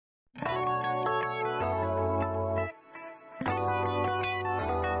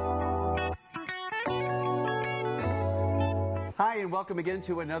Hi, and welcome again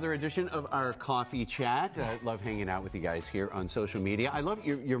to another edition of our coffee chat. Love hanging out with you guys here on social media. I love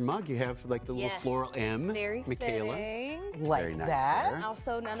your mug. You have like the little floral M. Very Mikhayla. fitting. Like Very nice that. there.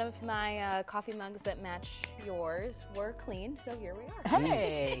 Also, none of my coffee mugs that match yours were clean, so here we are.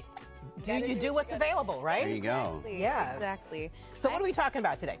 Hey, you do what's available, right? There you go. Exactly. Yeah. Exactly. So what are we talking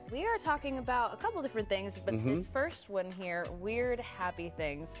about today? We are talking about a couple different things, but this first one here, weird, happy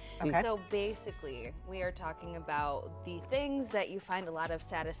things. Okay. So basically, we are talking about the things that you find a lot of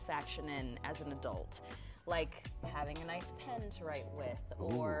satisfaction in as an adult. Like having a nice pen to write with,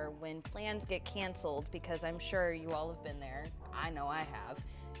 or when plans get canceled, because I'm sure you all have been there. I know I have.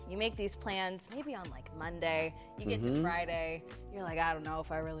 You make these plans maybe on like Monday, you get to Friday, you're like, I don't know if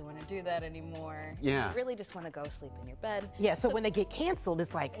I really want to do that anymore. Yeah. You really just want to go sleep in your bed. Yeah, so when they get canceled,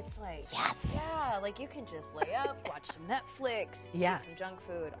 it's like, Yes. Yeah, like you can just lay up, watch some Netflix, Yeah. eat some junk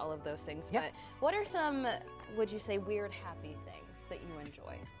food, all of those things. Yep. But what are some, would you say, weird, happy things that you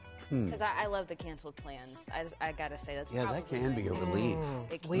enjoy? Because I love the canceled plans. I gotta say, that's Yeah, probably that can my be a favorite. relief.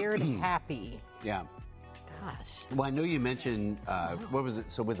 It can weird be. happy. Yeah. Gosh. Well, I know you mentioned, what was it?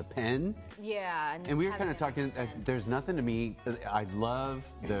 So with a pen? Yeah. And we were having kind of talking, a pen. there's nothing to me, I love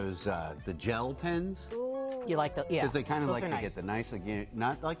those, the gel pens. Ooh. You like the, yeah. Because they kind of those like are to nice. get the nice, like,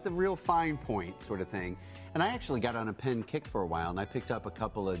 not like the real fine point sort of thing. And I actually got on a pen kick for a while, and I picked up a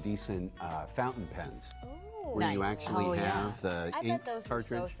couple of decent fountain pens. Ooh. Where you Nice. actually Oh, yeah. have the I ink bet those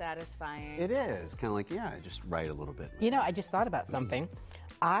cartridge. were so satisfying. It is kind of like, yeah, just write a little bit. You know, I just thought about something.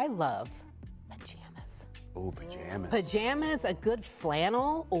 I love pajamas. Oh, pajamas. Pajamas, a good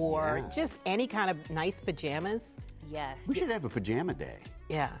flannel, or Yeah. just any kind of nice pajamas. Yes. We should have a pajama day.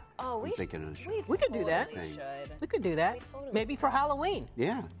 Yeah. Oh, we thinking of a show. We could do that. totally should. We could do that. We totally Maybe for Halloween.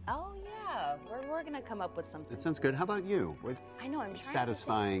 Yeah, Oh yeah, we're gonna come up with something. that sounds good. How about you? What I know. I'm trying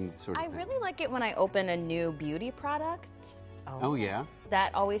satisfying sort of I thing? really like it when I open a new beauty product. Oh, yeah.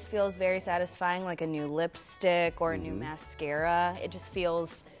 That always feels very satisfying, like a new lipstick or a new mascara. It just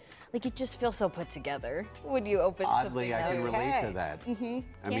feels like you just feel so put together when you open Oddly, something. I can new. relate to that.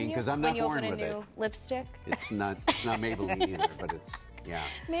 I mean, because I'm not when you born open with a new it. lipstick. It's not Maybelline either, but it's, yeah.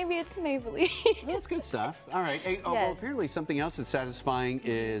 Maybe it's Maybelline. That's good stuff. All right. Hey, well, Yes. apparently something else that's satisfying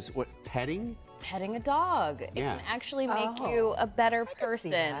is what, petting? Petting a dog. It Yeah. can actually make Oh. you a better see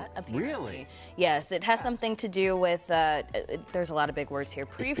person, that. apparently. Really? Yes, it has something to do with, there's a lot of big words here,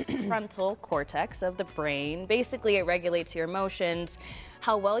 prefrontal cortex of the brain. Basically, it regulates your emotions,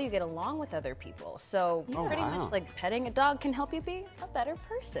 how well you get along with other people. So pretty wow. much like petting a dog can help you be a better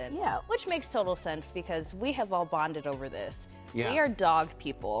person. Yeah. Which makes total sense because we have all bonded over this. Yeah. We are dog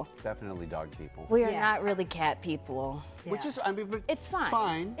people. Definitely dog people. We are Yeah. not really cat people. Which is, I mean, but It's fine. It's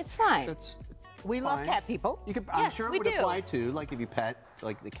fine. It's fine. It's We love fine. cat people. You could, I'm Yes, sure it we would do. apply to, like if you pet,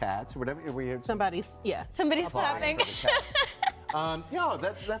 like the cats or whatever. We have Somebody's, yeah. Somebody's apply clapping. for the cats. No,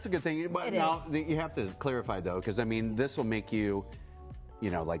 that's a good thing. But It now you have to clarify though, because I mean, this will make you,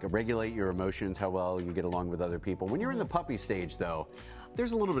 like regulate your emotions, how well you get along with other people. When you're in the puppy stage, though,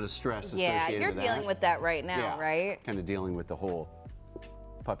 there's a little bit of stress Yeah, associated you're with that. dealing with that right now, Yeah, right? kind of dealing with the whole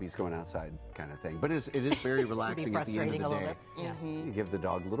puppies going outside kind of thing. But it is very relaxing at the end of frustrating the a day. little bit. Yeah. You give the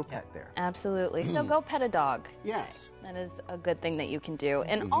dog a little pet there. Absolutely. So go pet a dog. Yes. That is a good thing that you can do.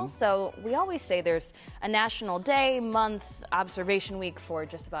 And also, we always say there's a national day, month, observation week for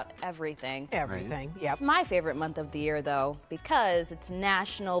just about everything. Everything. Yep. It's my favorite month of the year, though, because it's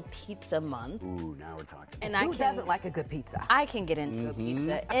National Pizza Month. Ooh, now we're talking. And Who doesn't like a good pizza? I can get into a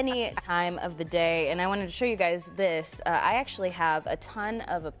pizza any time of the day. And I wanted to show you guys this. I actually have a ton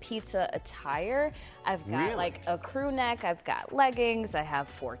of a pizza attire. I've got Really? like a crew neck, I've got leggings, I have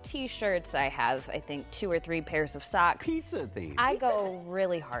 4 t-shirts, I have, I think, 2 or 3 pairs of socks. Pizza theme. I go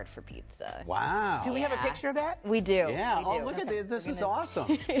really hard for pizza. Wow. Do we have a Yeah. picture of that? We do. Yeah. We Oh, do. look at this. This is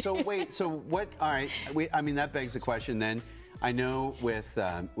awesome. So wait. So what? All right. I mean, that begs the question. Then, I know with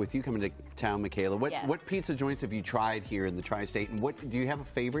you coming to town, Mikhayla, Yes. what pizza joints have you tried here in the tri-state, and what do you have a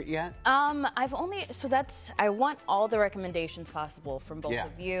favorite yet? I've only, I want all the recommendations possible from both Yeah.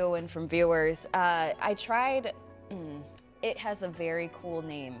 of you and from viewers. I tried, it has a very cool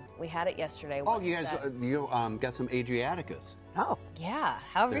name. We had it yesterday. Oh, What you is guys, that? you got some Adriaticus. Oh. Yeah,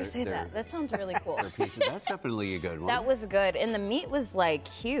 however you They're- say they're- that. That sounds really cool. Their pizza. That's definitely a good one. That was good, and the meat was like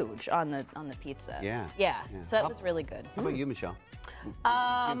huge on the pizza. Yeah. Yeah. Yeah. So that was really good. How about you, Michelle?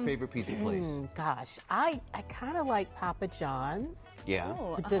 Your favorite pizza place? Gosh, I kind of like Papa John's. Yeah.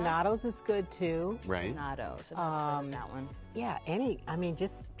 Oh, Donato's is good too. Right. Donato. So that one. Yeah,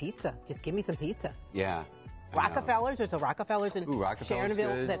 just pizza. Just give me some pizza. Yeah. Rockefellers. There's a Rockefellers in Rockefeller's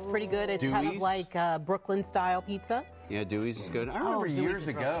Sharonville good. that's pretty good. It's kind of Dewey's. like Brooklyn-style pizza. Yeah, Dewey's is good. I remember Dewey's years is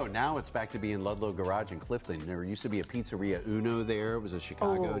ago, now it's back to being Ludlow Garage in Clifton. There used to be a pizzeria Uno there. It was a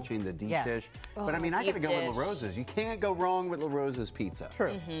Chicago chain, the deep dish. But I mean, I got to go with La Rosa's. You can't go wrong with La Rosa's pizza.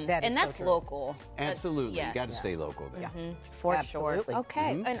 True. That is And that's so true. local. Absolutely. Yes. You got to stay local there. For Absolutely. sure.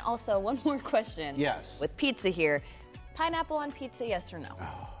 Okay. And also, one more question. Yes. With pizza here. Pineapple on pizza, yes or no?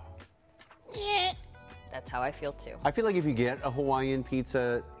 That's how I feel too. I feel like if you get a Hawaiian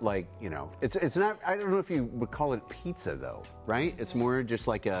pizza, like, you know, it's not, I don't know if you would call it pizza though, right? It's more just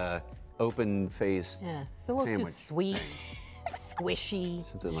like a open-faced Yeah, it's a little sandwich too sweet, squishy.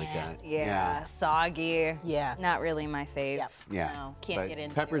 something like that. Yeah, soggy. Yeah. Not really my fave. Yep. Yeah. No, can't But get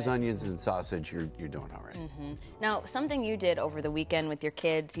into peppers, it. onions, and sausage, you're doing all right. Now, something you did over the weekend with your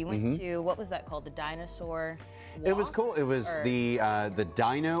kids, you went to, what was that called? The dinosaur It was walk? cool. It was Or- the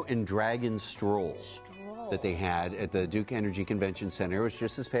Dino and Dragon Stroll that they had at the Duke Energy Convention Center. It was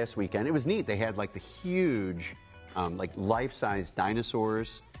just this past weekend. It was neat. They had like the huge, like life-size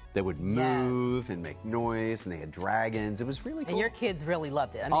dinosaurs that would move and make noise, and they had dragons. It was really cool. And your kids really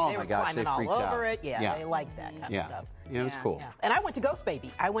loved it. I mean, Oh they my were gosh, climbing they all freaked over out. it. Yeah, they liked that kind of stuff. Yeah, it was cool. Yeah. And I went to Ghost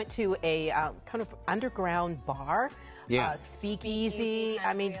Baby. I went to a kind of underground bar. Yeah. Speakeasy.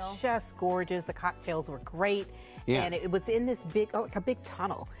 I mean, feel. just gorgeous. The cocktails were great. Yeah. And it was in this big, like a big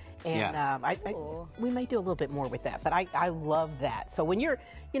tunnel. And Cool. we may do a little bit more with that, but I love that. So when you're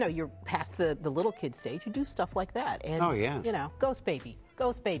past the little kid stage, you do stuff like that. And, Oh, yeah. Ghost Baby,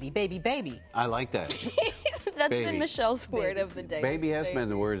 baby, baby. I like that. That's Baby. been Michelle's word of the day. Baby has been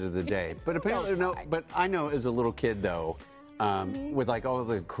the word of the day. But apparently, no. But I know as a little kid, though, with like all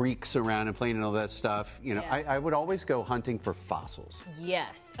the creeks around and playing and all that stuff, Yeah. I would always go hunting for fossils.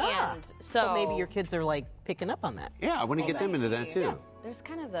 Yes. Ah, And so maybe your kids are like picking up on that. Yeah, I want to get them into that too. There's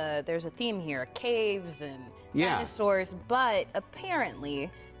kind of there's a theme here, caves and Yeah. dinosaurs, but apparently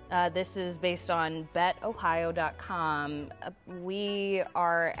this is based on betohio.com. We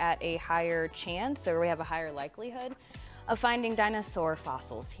are at a higher chance, or we have a higher likelihood of finding dinosaur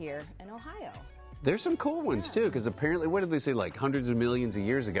fossils here in Ohio. There's some cool ones too, because apparently, what did they say? Like hundreds of millions of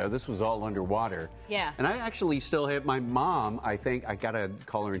years ago, this was all underwater. Yeah. And I actually still have my mom. I think I gotta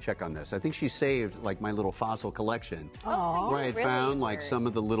call her and check on this. I think she saved like my little fossil collection. Oh, so you where I had really found like were- some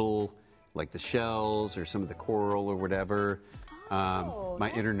of the little, like the shells or some of the coral or whatever.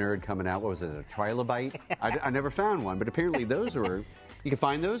 My inner nerd coming out. What was it? A trilobite? I never found one, but apparently those were. You can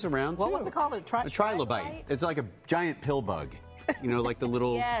find those around too. What was it called? A trilobite. It's like a giant pill bug. You know, like the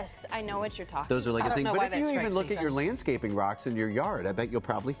little. Yes, I know what you're talking Those are like I a don't thing. know why But if that you even strikes look me, at your but- landscaping rocks in your yard, I bet you'll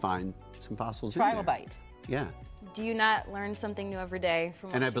probably find some fossils in there. Trilobite. Yeah. Do you not learn something new every day from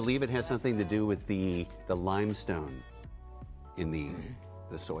And I watching believe it has us? something to do with the limestone in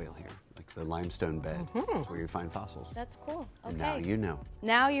the soil here. Like the limestone bed. That's where you find fossils. That's cool. Okay. And now you know.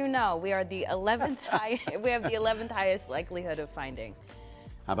 Now you know. We are the 11th we have the 11th highest likelihood of finding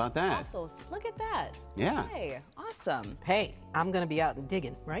How about that? fossils. Look at that. Yeah. Hey, awesome. Hey, I'm going to be out and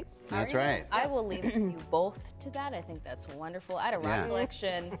digging, right? That's Are you? right. I will leave you both to that. I think that's wonderful. I had a rock Yeah.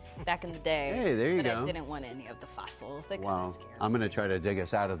 collection back in the day. Hey, there you but go. I didn't want any of the fossils. They kind Well, of scare me. I'm going to try to dig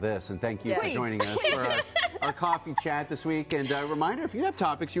us out of this, and thank you Yeah. for joining us for our coffee chat this week. And a reminder, if you have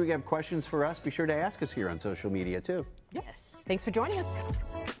topics, you have questions for us, be sure to ask us here on social media too. Yes. Thanks for joining us.